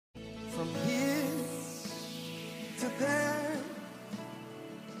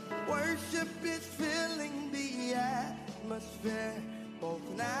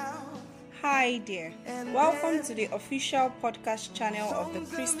Hi there. Welcome to the official podcast channel of the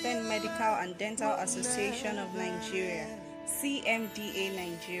Christian Medical and Dental Association of Nigeria, CMDA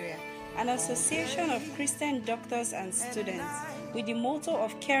Nigeria, an association of Christian doctors and students with the motto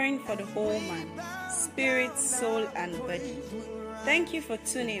of caring for the whole man, spirit, soul, and body. Thank you for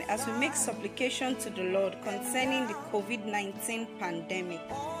tuning as we make supplication to the Lord concerning the COVID-19 pandemic.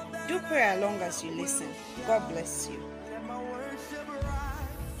 Do pray along as you listen. God bless you.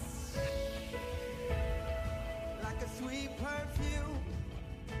 Sweet perfume,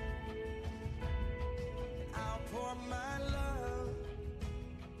 I'll pour my love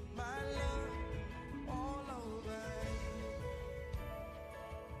all over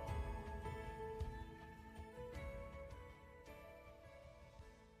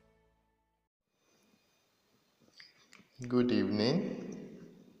you. Good evening.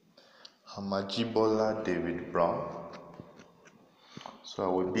 I'm Ajibola David Brown. So I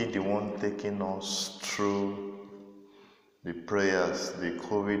will be the one taking us through the prayers, the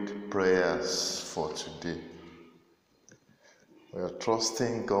COVID prayers for today. We are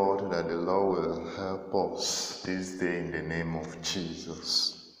trusting God that the Lord will help us this day in the name of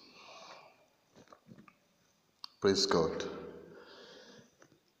Jesus. Praise God.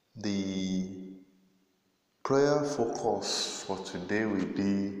 The prayer focus for today will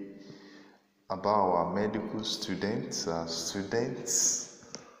be about our medical students, and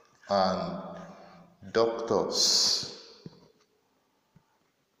doctors.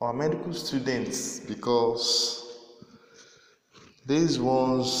 Our medical students, because these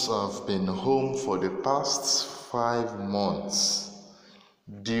ones have been home for the past 5 months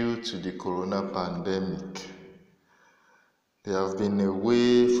due to the corona pandemic. They have been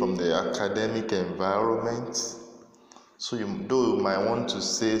away from the academic environment. So though you might want to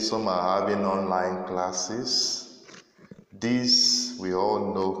say some are having online classes, this we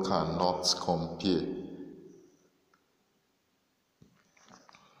all know cannot compare.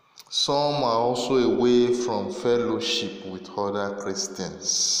 Some are also away from fellowship with other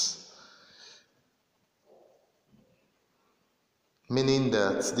Christians, meaning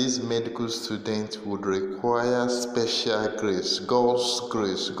that these medical students would require special grace,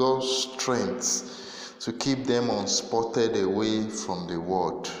 God's strength to keep them unspotted away from the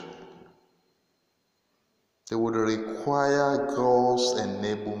world. They would require God's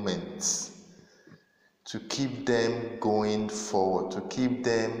enablement to keep them going forward, to keep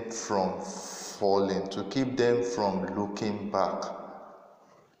them from falling, to keep them from looking back.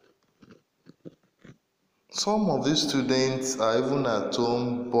 Some of these students are even at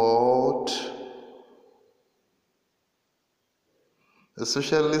home bored,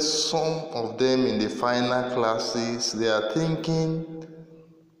 especially some of them in the final classes. They are thinking,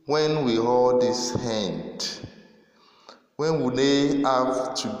 when will all this end? When would they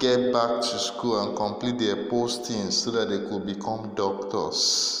have to get back to school and complete their postings so that they could become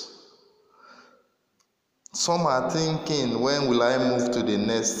doctors? Some are thinking, when will I move to the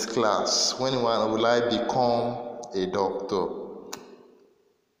next class? When will I become a doctor?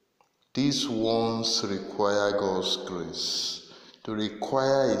 These ones require God's grace, to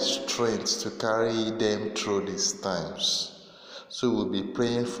require His strength to carry them through these times. So we'll be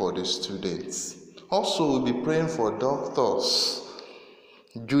praying for the students. Also, we'll be praying for doctors,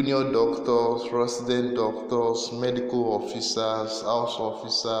 junior doctors, resident doctors, medical officers, house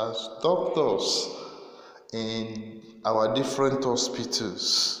officers, doctors in our different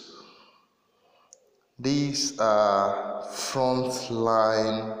hospitals. These are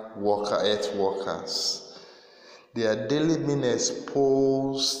frontline health workers. They are daily being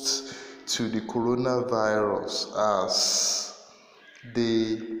exposed to the coronavirus as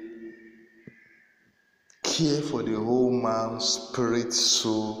they care for the whole man's spirit,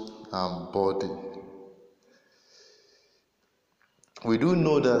 soul, and body. We do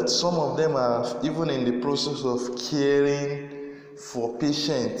know that some of them are even in the process of caring for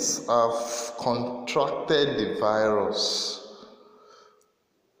patients have contracted the virus.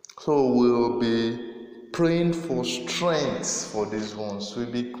 So we'll be praying for strength for these ones.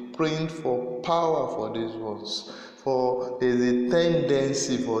 We'll be praying for power for these ones. For there's a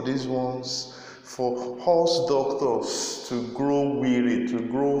tendency for these ones, for us doctors to grow weary, to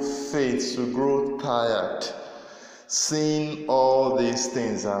grow faint, to grow tired, seeing all these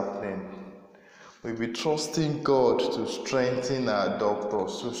things happening. We'll be trusting God to strengthen our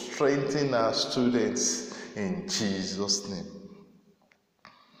doctors, to strengthen our students in Jesus' name.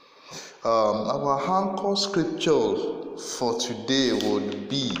 Our anchor scripture for today would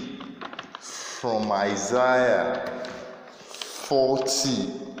be from Isaiah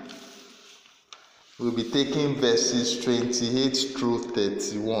 40. We'll be taking verses 28 through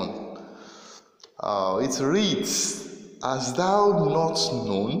 31. It reads, "Hast thou not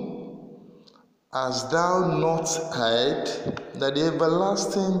known, hast thou not heard, that the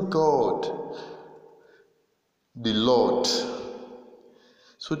everlasting God, the Lord,"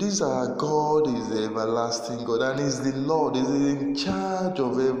 so this our God is the everlasting God, and is the Lord, is in charge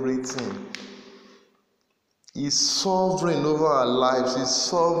of everything. He's sovereign over our lives, He's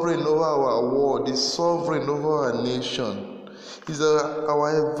sovereign over our world, He's sovereign over our nation. He's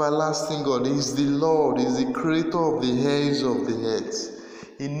our everlasting God. He's the Lord, He's the creator of the ends of the earth.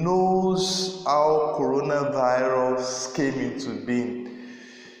 He knows how coronavirus came into being.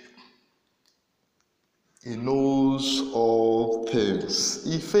 He knows all things.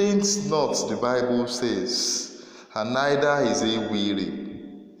 He faints not, the Bible says, and neither is he weary.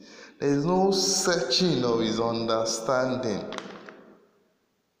 There is no searching of his understanding.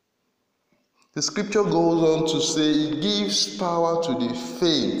 The scripture goes on to say, He gives power to the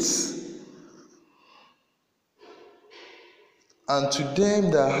faint, and to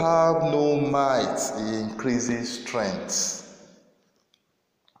them that have no might, He increases strength.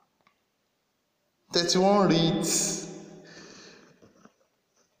 31 reads,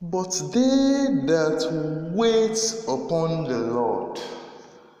 "But they that wait upon the Lord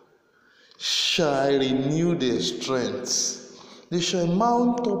shall renew their strength. They shall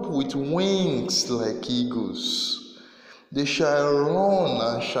mount up with wings like eagles. They shall run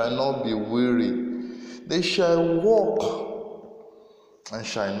and shall not be weary. They shall walk and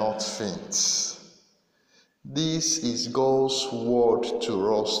shall not faint." This is God's word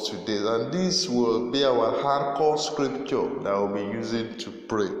to us today, and this will be our anchor scripture that we'll be using to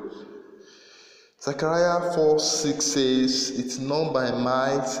pray. Zechariah 4:6 says, "It's not by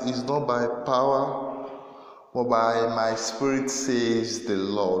might, it's not by power, but by my spirit, says the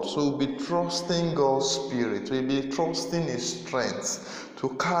Lord." So we'll be trusting God's spirit, we'll be trusting His strength to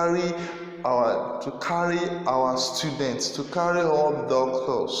carry our students, to carry all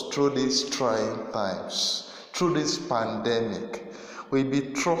doctors through these trying times, through this pandemic. We'll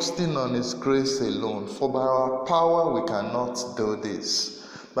be trusting on His grace alone, for by our power we cannot do this.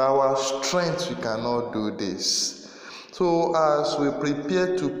 By our strength we cannot do this. So as we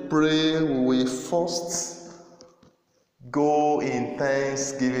prepare to pray, we will first go in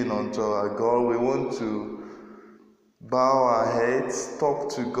thanksgiving unto our God. We want to bow our heads, talk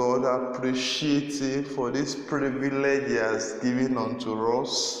to God, appreciate Him for this privilege He has given unto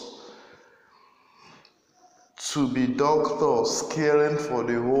us to be doctors caring for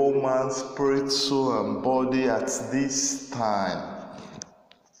the whole man's spirit, soul, and body at this time.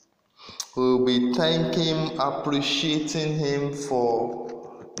 We'll be thanking, appreciating Him for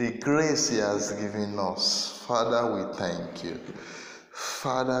the grace He has given us. Father, we thank You.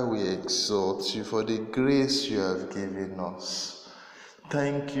 Father, we exalt You for the grace You have given us.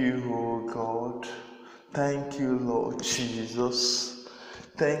 Thank You, O God. Thank You, Lord Jesus.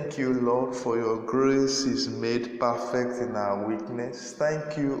 Thank You, Lord, for Your grace is made perfect in our weakness.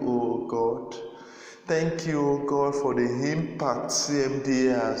 Thank You, O God. Thank You, O God, for the impact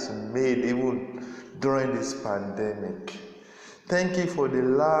CMDA has made even during this pandemic. Thank You for the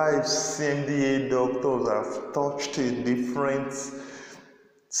lives CMDA doctors have touched in different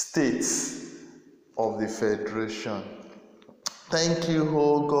states of the Federation. Thank You,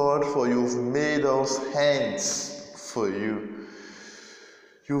 O God, for You've made us hands for You.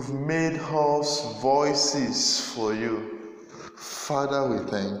 You've made us voices for You. Father, we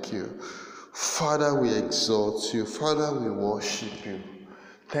thank You. Father, we exalt You. Father, we worship You.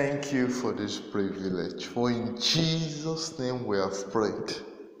 Thank You for this privilege. For in Jesus' name we have prayed.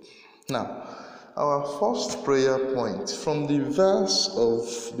 Now, our first prayer point from the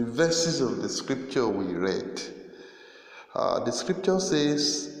verses of the scripture we read. The scripture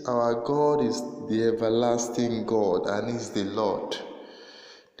says, "Our God is the everlasting God and is the Lord."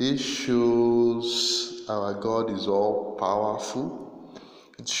 This shows our God is all powerful.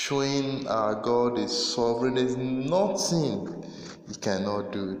 It's showing our God is sovereign. There's nothing He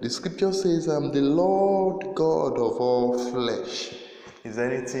cannot do. The scripture says, "I'm the Lord God of all flesh." Is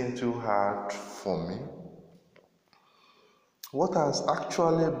anything too hard for me? What has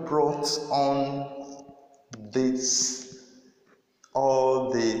actually brought on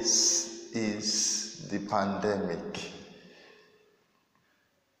all this is the pandemic.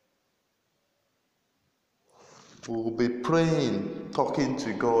 We'll be praying, talking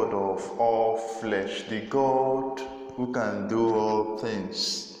to God of all flesh, the God who can do all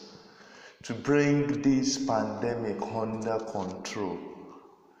things, to bring this pandemic under control.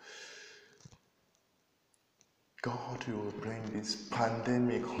 God will bring this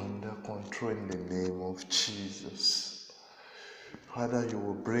pandemic under control in the name of Jesus. Father, you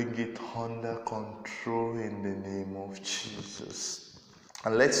will bring it under control in the name of Jesus.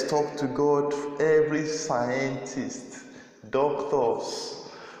 And let's talk to God, every scientist, doctors,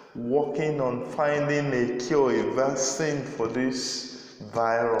 working on finding a cure, a vaccine for this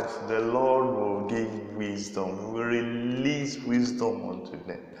virus. The Lord will give wisdom. He will release wisdom unto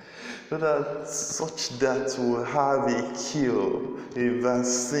them, so that we'll have a cure, a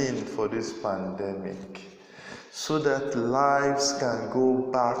vaccine for this pandemic, so that lives can go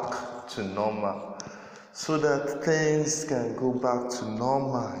back to normal, so that things can go back to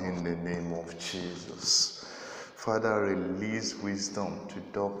normal in the name of Jesus. Father, release wisdom to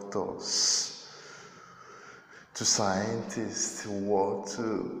doctors, to scientists,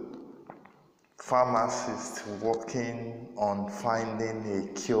 to pharmacists working on finding a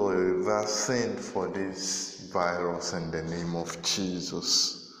cure, a vaccine for this virus in the name of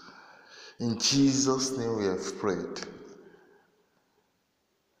Jesus. In Jesus' name we have prayed.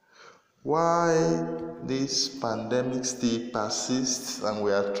 While this pandemic still persists and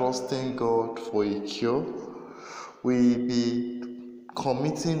we are trusting God for a cure, we be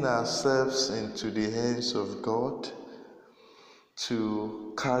committing ourselves into the hands of God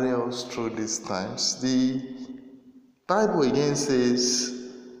to carry us through these times. The Bible again says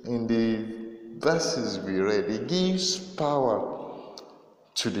in the verses we read, it gives power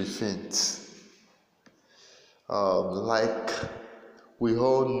to the faint. Like we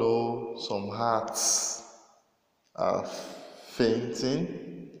all know, some hearts are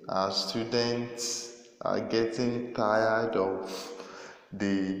fainting, our students are getting tired of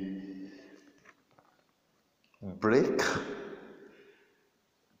the break.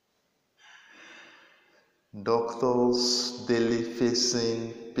 Doctors daily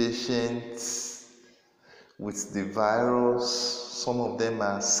facing patients with the virus. Some of them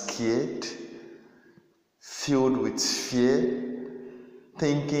are scared, filled with fear,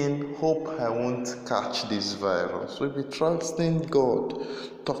 thinking, hope I won't catch this virus. We'll be trusting God,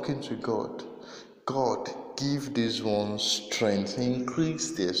 talking to God. God, give these ones strength,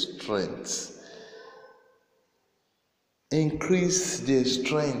 increase their strength. Increase their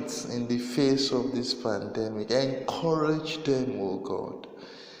strength in the face of this pandemic. Encourage them, O God.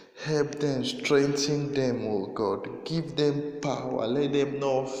 Help them, strengthen them, O God. Give them power. Let them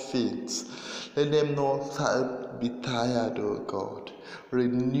not faint. Let them not be tired, O God.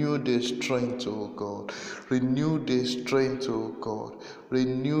 Renew their strength, O God. Renew their strength, O God.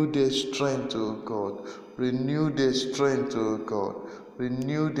 Renew their strength, O God. Renew their strength, O God.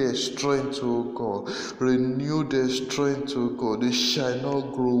 Renew their strength, O God. Renew their strength, O God. They shall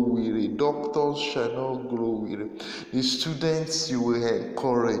not grow weary. Doctors shall not grow weary. The students you will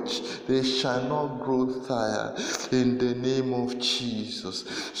encourage, they shall not grow tired. In the name of Jesus,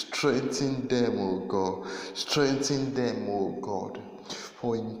 strengthen them, O God. Strengthen them, O God.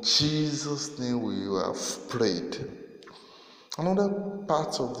 For in Jesus' name we have prayed. Another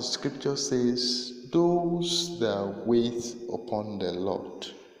part of the scripture says, those that wait upon the Lord.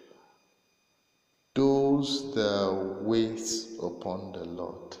 Those that wait upon the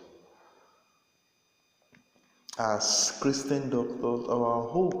Lord. As Christian doctors, our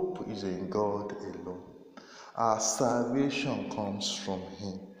hope is in God alone. Our salvation comes from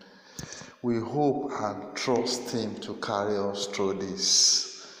Him. We hope and trust Him to carry us through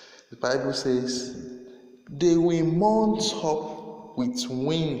this. The Bible says, they will mount up with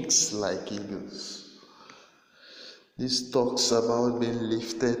wings like eagles. This talks about being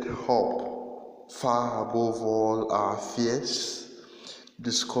lifted up far above all our fears,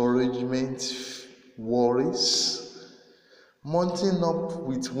 discouragement, worries. Mounting up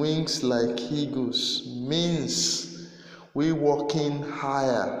with wings like eagles means we walking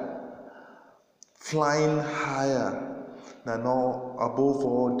higher, flying higher than above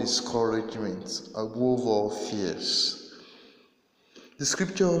all discouragements, above all fears. The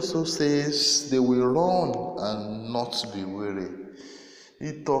scripture also says they will run and not be weary.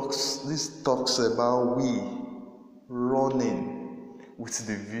 This talks about we running with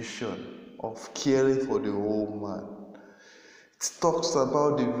the vision of caring for the whole man. It talks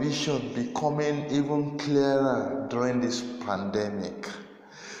about the vision becoming even clearer during this pandemic.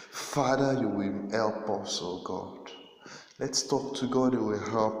 Father, you will help us, oh God. Let's talk to God who will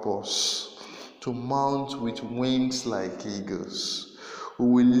help us to mount with wings like eagles. We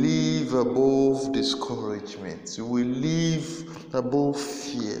will live live above discouragement. We will live above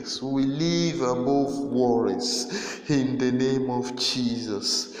fears. We will live above worries. In the name of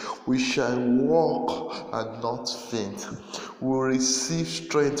Jesus, we shall walk and not faint. We will receive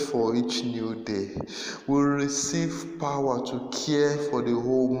strength for each new day. We will receive power to care for the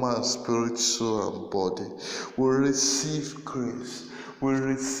whole man, spirit, soul, and body. We will receive grace. We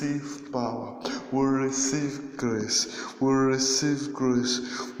receive power. We receive grace. We receive grace.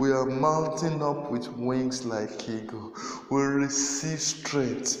 We are mounting up with wings like eagle. We receive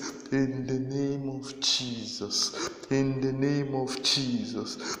strength in the name of Jesus. In the name of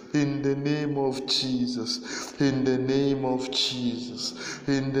Jesus. In the name of Jesus. In the name of Jesus.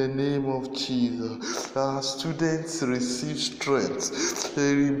 In the name of Jesus. Our students receive strength.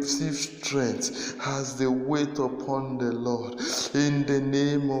 They receive strength as they wait upon the Lord. In the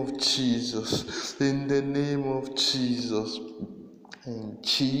name of Jesus. In the name of Jesus. In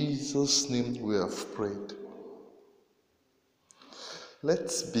Jesus' name we have prayed.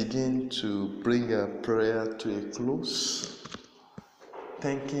 Let's begin to bring our prayer to a close,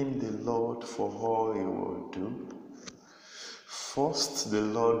 thanking the Lord for all He will do. First, the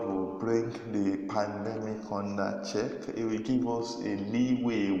Lord will bring the pandemic under check. He will give us a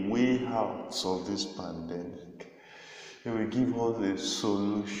leeway, a way out of this pandemic. He will give us a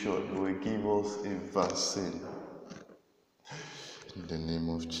solution. He will give us a vaccine. In the name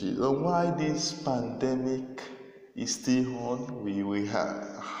of Jesus. And why this pandemic is still on, we will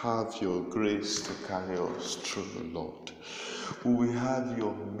have your grace to carry us through, Lord. We will have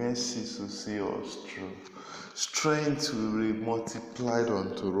your mercy to see us through. Strength will be multiplied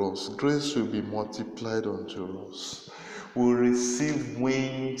unto us. Grace will be multiplied unto us. We will receive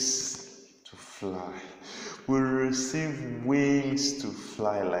wings to fly. We will receive wings to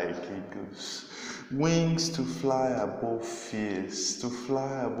fly like eagles. Wings to fly above fears, to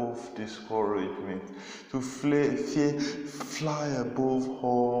fly above discouragement, to fly above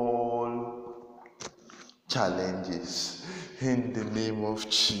all challenges. In the name of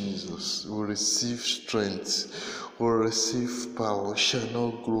Jesus, we receive strength, we receive power, we shall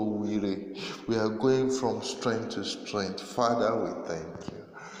not grow weary. We are going from strength to strength. Father, we thank you.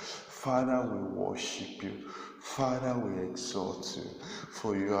 Father, we worship you. Father, we exalt you,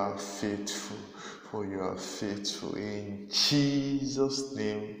 for you are faithful. For you are faithful. In Jesus'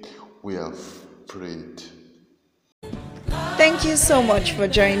 name we have prayed. Thank you so much for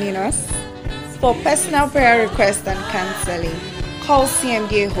joining us. For personal prayer requests and counseling, call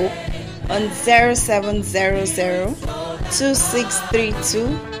CMDA Hope on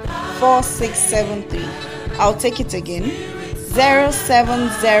 0700-2632-4673. I'll take it again.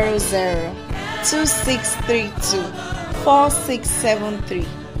 0700-2632-4673.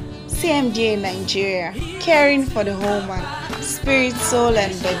 CMDA Nigeria, caring for the whole man, spirit, soul,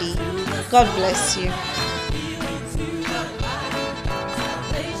 and body. God bless you.